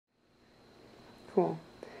Cool.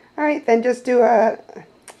 All right, then just do a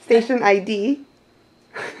station ID.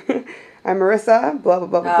 I'm Marisa, blah, blah,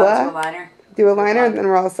 blah, blah, blah. Do a liner. Do a liner, and then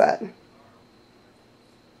we're all set.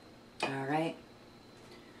 All right.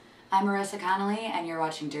 I'm Marisa Connolly, and you're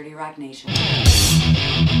watching Dirty Rock Nation.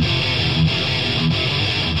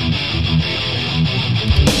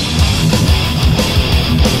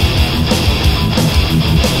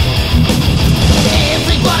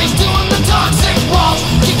 Everybody's doing the toxic waltz.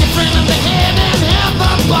 Kick your friend in the head and have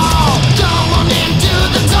a ball. Come on into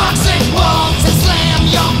the toxic waltz and slam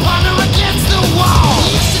your partner against the wall.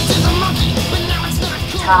 You used to do the monkey, but now it's not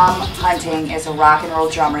cool. Tom Hunting is a rock and roll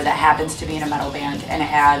drummer that happens to be in a metal band, and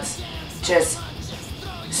it adds just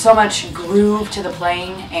so much groove to the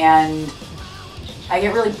playing. And I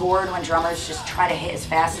get really bored when drummers just try to hit as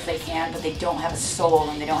fast as they can, but they don't have a soul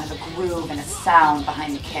and they don't have a groove and a sound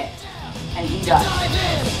behind the kit. And he does.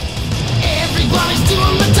 Everybody's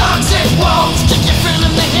doing the